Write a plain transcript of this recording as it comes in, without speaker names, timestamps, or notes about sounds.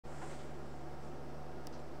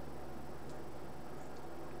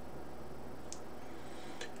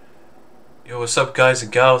Yo, what's up guys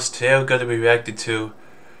and gals? Today I'm going to be reacting to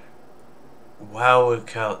WoW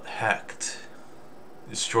account hacked.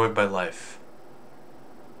 Destroyed my life.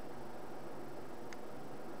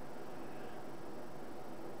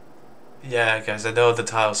 Yeah guys, I know the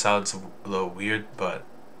title sounds a little weird, but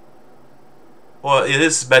well, it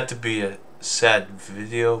is meant to be a sad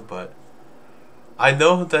video, but I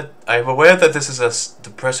know that I'm aware that this is a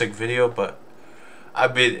depressing video, but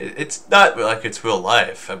I mean, it's not like it's real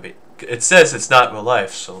life. I mean, it says it's not real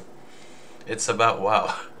life, so it's about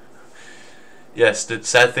WoW. Yes, the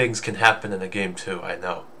sad things can happen in a game too, I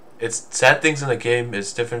know. It's sad things in a game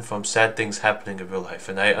is different from sad things happening in real life,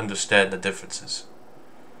 and I understand the differences.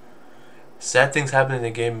 Sad things happening in a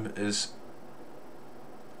game is,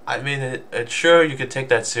 I mean, it's sure you could take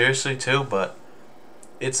that seriously too, but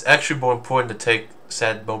it's actually more important to take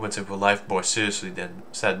sad moments in real life more seriously than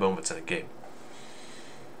sad moments in a game.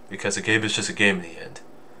 Because a game is just a game in the end.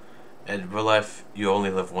 And in real life, you only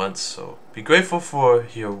live once, so be grateful for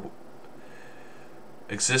your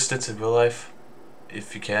existence in real life,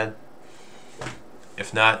 if you can.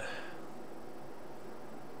 If not,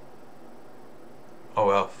 oh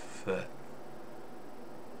well, for that.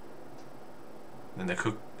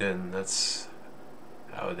 Then that's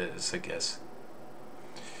how it is, I guess.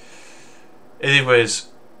 Anyways,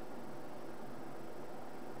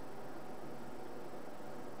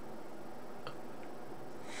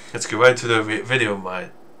 let's get right to the video of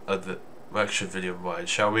mine, the reaction video of mine,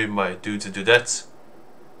 shall we, my dudes and dudettes?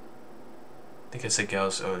 I think I said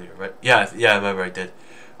gals earlier, right? Yeah, I remember I did.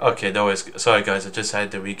 Okay, no worries. Sorry guys, I just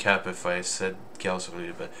had to recap if I said gals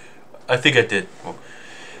earlier, but I think I did. Well,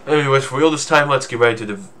 anyways, for real this time, let's get right to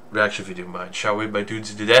the reaction video of mine, shall we, my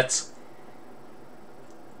dudes and dudettes?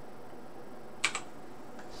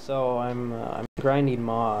 So I'm grinding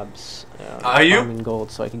mobs. Are you? Farming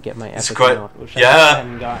gold so I can get my epic mount, which yeah. I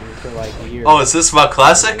haven't gotten for like a year. Oh, is this my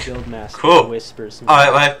classic? Guildmaster cool. Whispers.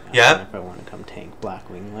 Alright, yeah. If I want to come tank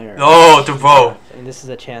Blackwing Lair. Oh, the bro. And this is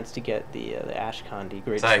a chance to get the Ashkandi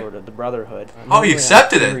Great like, Sword of the Brotherhood. Oh, you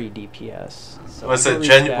accepted it. DPS. So was it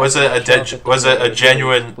a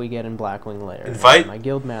genuine? We get in Blackwing Lair. Invite? My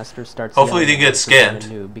Guildmaster starts. Hopefully, you didn't get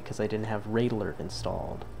scammed. Because I didn't have Raid Alert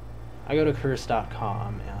installed. I go to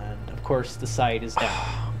curse.com and of course the site is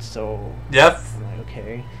down. So yep. I'm like,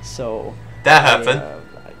 okay. So that happened.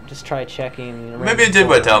 I just try checking. Maybe it did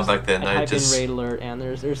went down back then. I just in Raid Alert and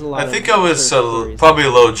there's a lot. I think I was probably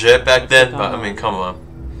legit back then, but I mean, come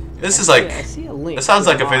on. This is like. I see a link. It sounds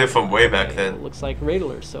like a video from way back then. It looks like Raid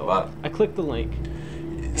Alert. So wow. I click the link.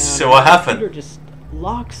 So what happened? The computer just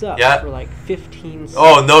locks up for like 15 seconds.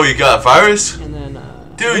 Oh no, you got a virus? And then.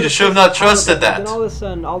 Dude, you should have not trusted that. Then all of a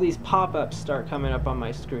sudden, all these pop-ups start coming up on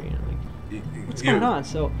my screen. I'm like, what's going on?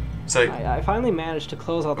 So I finally managed to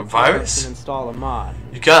close all the pop-ups and install a mod.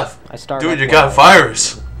 You got, dude, you got a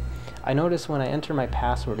virus. I notice when I enter my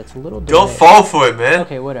password, it's a little delayed. Don't fall for it, man.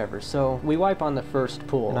 Okay, whatever. So we wipe on the first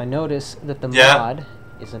pool, and I notice that the mod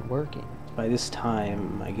isn't working. By this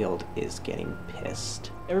time, my guild is getting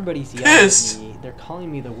pissed. Everybody's yelling at me. They're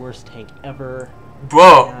calling me the worst tank ever.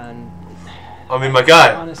 Bro. And I mean, my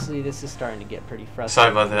guy. Honestly, this is starting to get pretty frustrating.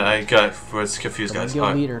 Sorry about that. I got confused, guys. My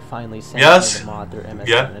guild leader finally sent me the mod through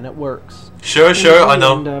MSN, and it works. Sure, I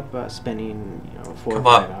know. We end up spending 4 or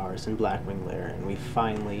 5 hours in Blackwing Lair, and we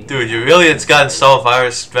finally. Dude, you really got installed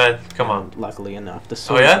virus, man. Come on. Luckily enough, the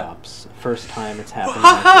sword drops. First time it's happened.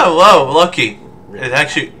 Haha! Whoa, lucky. Really it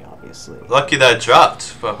actually. Obviously. Lucky that it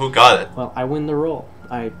dropped, but who got it? Well, I win the roll.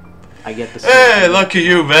 I get the sword. Hey, lucky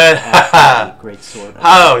you, man! Haha! Great sword.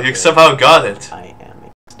 How? You somehow got it. I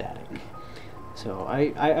am ecstatic. So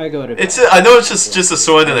I go to. I know it's just a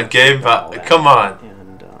sword in a game, but come on.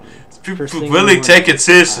 And people really take it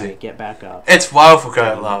seriously. I get back up. It's wild for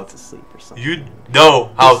crying out loud. You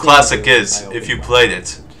know how classic is if you played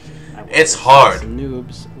it. It's hard. Some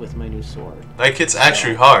noobs with my new sword. Like it's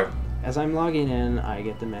actually hard. As I'm logging in, I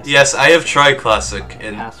get the message. Yes, I have tried Classic,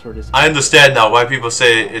 and I understand now why people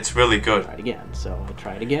say it's really good. Try it again. So I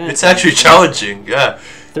try it again. It's actually challenging, yeah.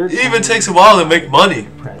 It even takes a while to make money.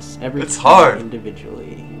 It's hard.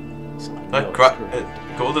 Individually.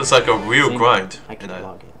 Gold is like a real grind. I can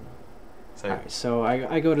log in. Alright, so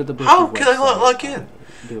I go to the. How can I log in?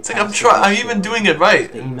 It's like I'm even doing it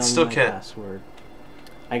right, and still can't. Password.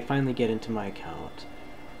 I finally get into my account.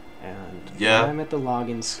 And when I'm at the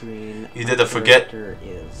login screen, you did a forget.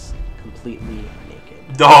 Is completely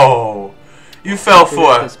naked. No, you fell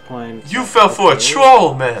for a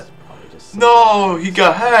troll, man. No, he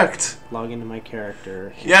got hacked. Log into my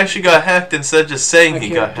character. He actually got hacked instead of just saying he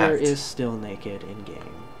got hacked. My character is still naked in game.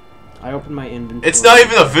 I open my inventory. It's not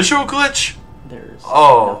even a visual glitch. There's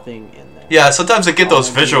Oh. nothing in there. Yeah, sometimes I get All those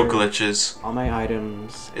my visual gear, glitches. All my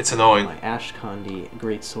items. It's annoying. My Ash Kandi,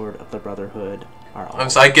 Great Sword of the Brotherhood, are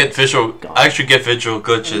all I get visual. gone. I actually get visual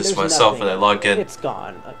glitches myself when I log in. It's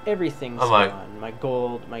gone. Everything's gone. My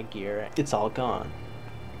gold, my gear, it's all gone.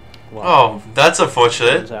 Well, oh, that's it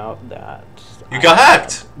unfortunate. turns out that You got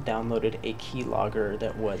hacked. Downloaded a keylogger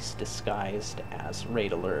that was disguised as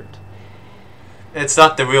Raid Alert. It's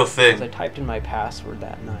not the real thing. As I typed in my password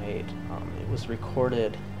that night, it was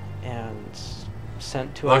recorded and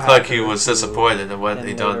sent to a Looked like he was disappointed in what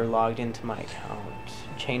he done. done. Logged into my account,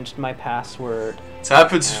 changed my password. It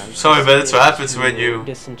happens. Sorry, but it's what happens when you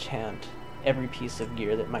disenchant every piece of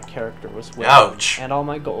gear that my character was wearing. Ouch. And all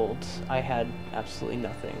my gold. I had absolutely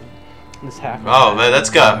nothing. This hacker. Oh man,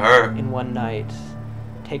 that's got hurt. In one night,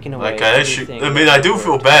 taken away. Like I mean, I do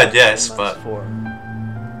feel bad, yes, but.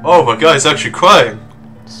 Oh my god, he's actually crying.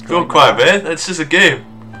 Don't cry, man. That's just a game.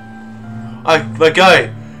 My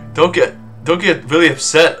guy, don't get really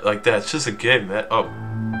upset like that. It's just a game, man. Oh,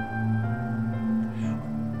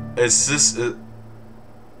 is this?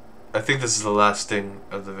 I think this is the last thing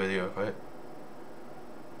of the video, right?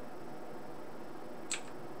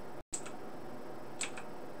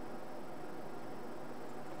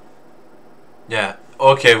 Yeah.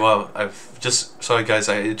 Okay. Well, sorry guys.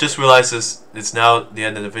 I just realized this. It's now the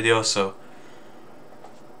end of the video, so.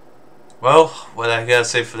 Well, what I gotta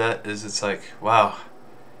say for that is it's like, wow.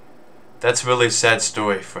 That's a really sad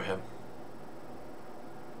story for him.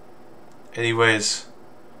 Anyways,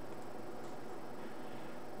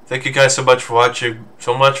 thank you guys so much for watching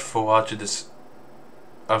this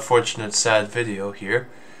unfortunate sad video here.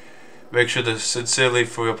 Make sure to sincerely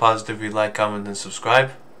for your positivity like, comment, and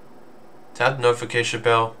subscribe. Tap the notification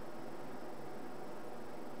bell.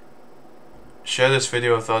 Share this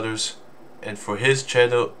video with others. And for his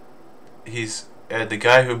channel, the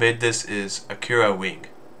guy who made this is Akira Wing.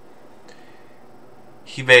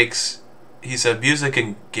 He's a music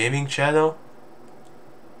and gaming channel,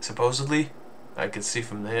 supposedly. I can see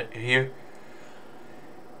from here.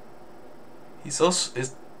 He's also,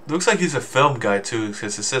 it looks like he's a film guy too,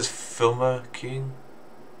 because it says Filma King.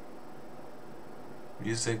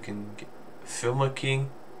 Music and Filma King.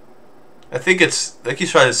 I think it's like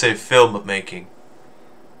he's trying to say film making.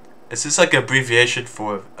 Is this like an abbreviation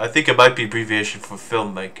for? I think it might be abbreviation for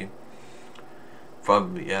filmmaking.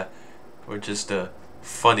 Probably, yeah. Or just a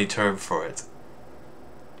funny term for it.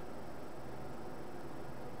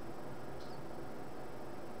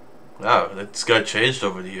 Wow, this guy changed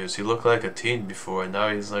over the years. He looked like a teen before, and now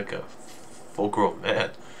he's like a full-grown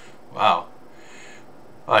man. Wow.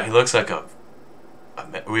 Wow, he looks like a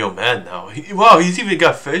real man now. Wow, he's even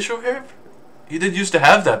got facial hair? He didn't used to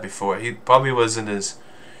have that before. He probably was in his...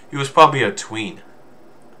 He was probably a tween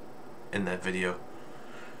in that video.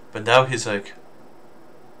 But now he's like...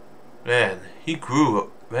 Man, he grew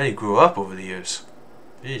up over the years.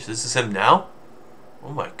 Jeez, this is him now? Oh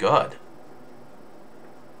my god.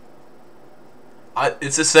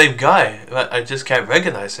 It's the same guy. I just can't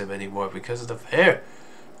recognize him anymore because of the hair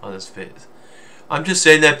on his face. I'm just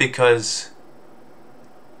saying that because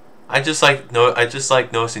I just like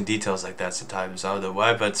noticing details like that sometimes. I don't know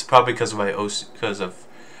why, but it's probably because of a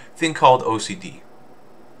thing called OCD.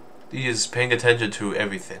 He is paying attention to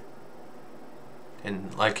everything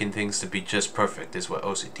and liking things to be just perfect is what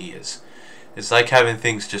OCD is. It's like having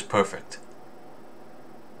things just perfect.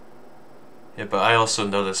 Yeah, but I also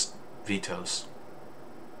noticed vetoes.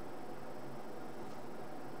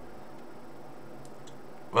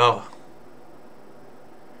 Well,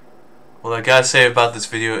 what I gotta say about this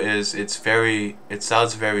video is it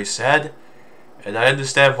sounds very sad, and I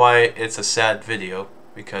understand why it's a sad video,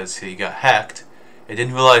 because he got hacked. I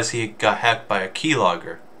didn't realize he got hacked by a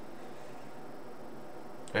keylogger.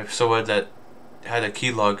 Someone that had a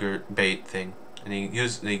keylogger bait thing, and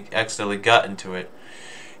he accidentally got into it.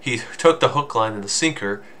 He took the hook, line, and the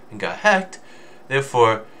sinker and got hacked.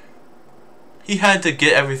 Therefore, he had to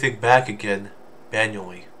get everything back again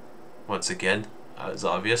manually. Once again, it's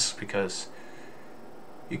obvious because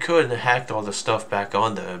you couldn't have hacked all the stuff back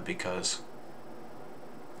onto him because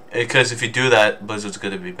if you do that, Blizzard's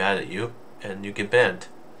gonna be mad at you and you get banned.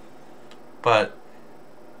 But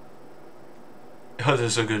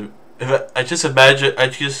there's a good.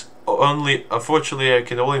 Unfortunately, I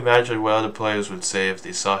can only imagine what other players would say if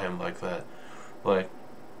they saw him like that. Like,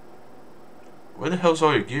 where the hell's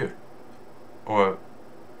all your gear? Or,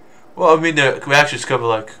 well, I mean, the reactions come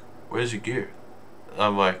like, where's your gear?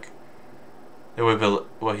 I'm like, it would be,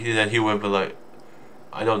 well, he would be like,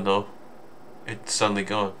 I don't know. It's suddenly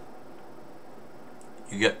gone.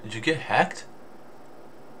 Did you get hacked?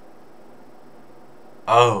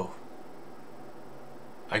 Oh.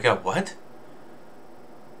 I got what?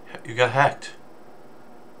 You got hacked.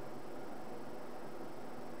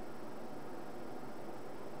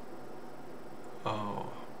 Oh.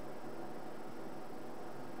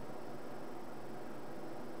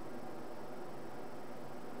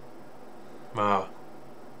 Wow.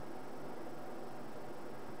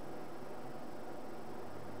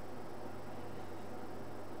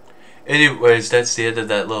 Anyways, that's the end of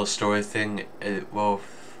that little story thing. Well,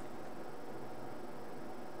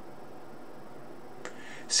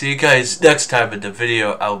 see you guys next time in the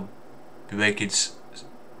video I'll be making.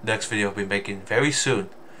 Next video I'll be making very soon.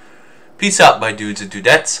 Peace out, my dudes and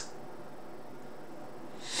dudettes.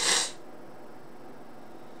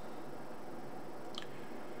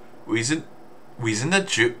 Reason the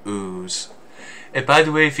Jews. And by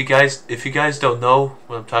the way, if you guys don't know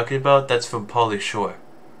what I'm talking about, that's from Pauly Shore.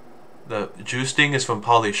 The juice thing is from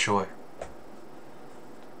Pauly Shore.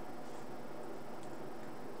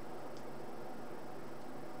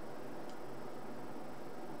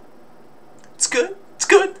 It's good. It's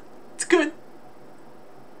good. It's good.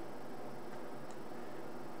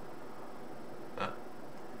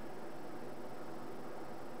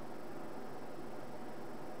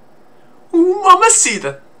 Ooh,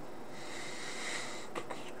 mamacita.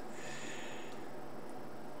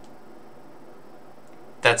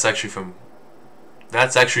 That's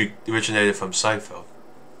actually originated from Seinfeld.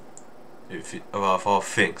 Of all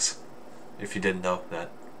things, if you didn't know that.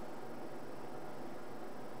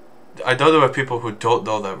 I know there are people who don't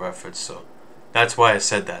know that reference, so that's why I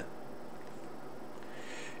said that.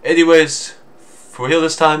 Anyways, for real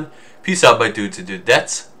this time, peace out, my dudes and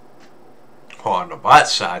dudettes. On the bot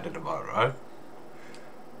side of the bar, right?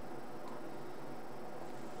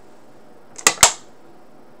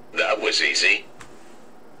 That was easy.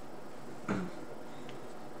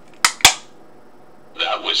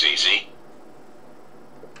 That was easy.